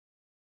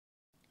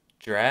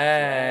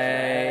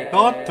Drake.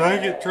 God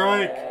dang it,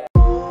 Drake.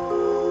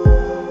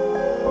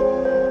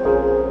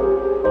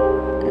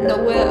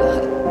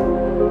 Noel.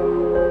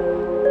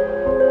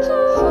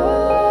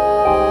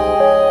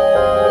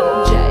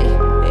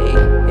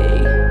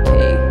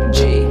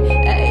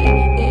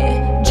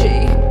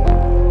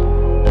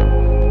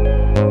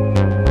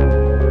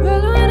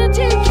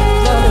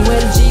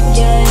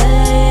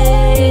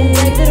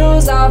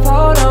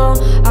 Hold on,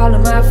 all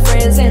of my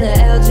friends in the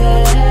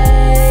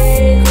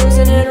LJ,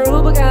 cruising in a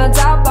Rubicon,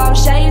 top off,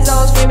 shades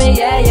on, screaming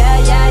yeah, yeah,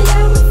 yeah,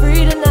 yeah, we're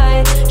free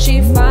tonight.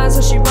 She fine,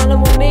 so she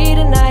running with me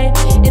tonight.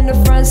 In the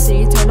front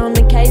seat, turn on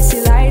the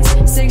Casey lights,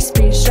 6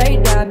 speed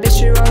straight down, bitch,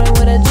 she rolling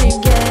with a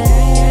Jeep gang.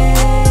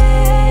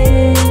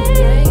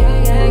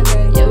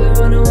 Yeah, we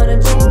running with a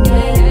Jeep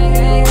gang.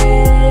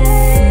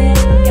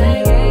 Yeah,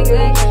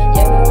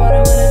 we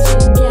rolling with a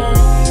Jeep gang.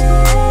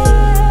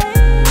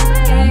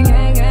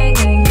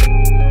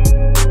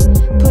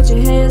 Put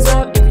your hands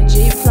up if your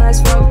Jeep flies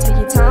smoke. Take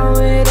your time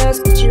with us,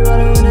 but you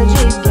rollin' with a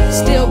Jeep gang.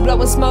 Still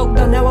blowing smoke,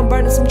 though now I'm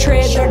burning some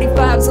tread.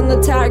 35s on the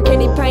tire,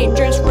 candy paint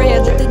drenched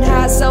red. Lifting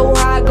high, so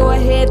high, go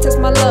ahead, test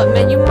my luck.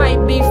 Man, you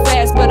might be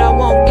fast, but I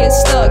won't get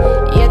stuck.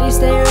 Yeah, these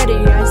stay ready,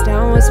 eyes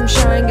down with some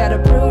shine. Got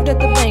approved at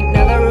the bank,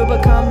 now that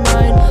Rubicon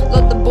mine.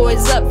 Load the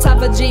boys up,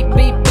 top of Jeep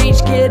beat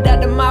beach. Get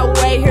out of my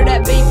way, hear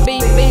that beep,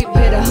 beep, beep.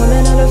 Hit a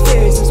humming on the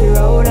Furies as we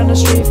roll down the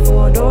street.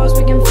 4 doors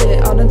we can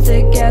fit, all them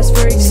thick ass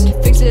freaks.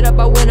 Fix it up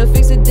by window,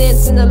 fix the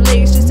dents in the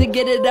leaks, just to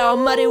get it all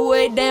muddy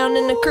way down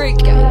in the creek.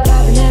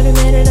 Driving every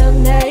minute of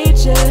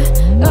nature,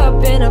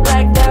 up in a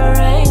black dot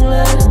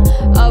Wrangler,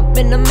 up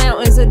in the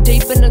mountains or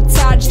deep in the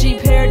Taj.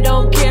 Jeep hair,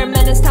 don't care,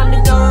 man, it's time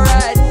to go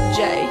ride.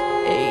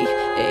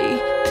 J-E-E-P-G-A-N-G.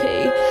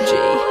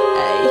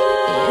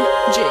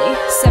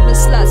 7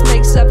 slots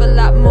makes up a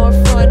lot more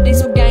fun.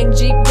 Diesel gang,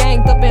 Jeep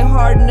gang, thumping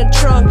hard in the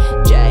trunk.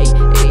 J-E-E-P-G-A-N-G.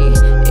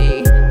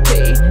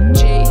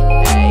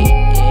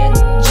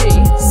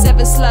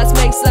 7 slots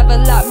makes up a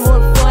lot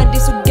more fun.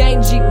 Diesel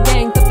gang, Jeep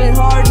gang, thumping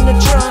hard in the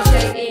trunk.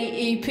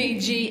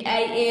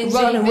 J-E-E-P-G-A-N-G.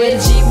 Rolling with a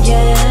Jeep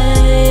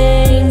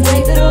gang.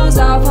 Take the doors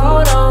off,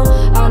 hold on.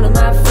 All of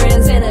my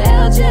friends in the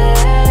LJ.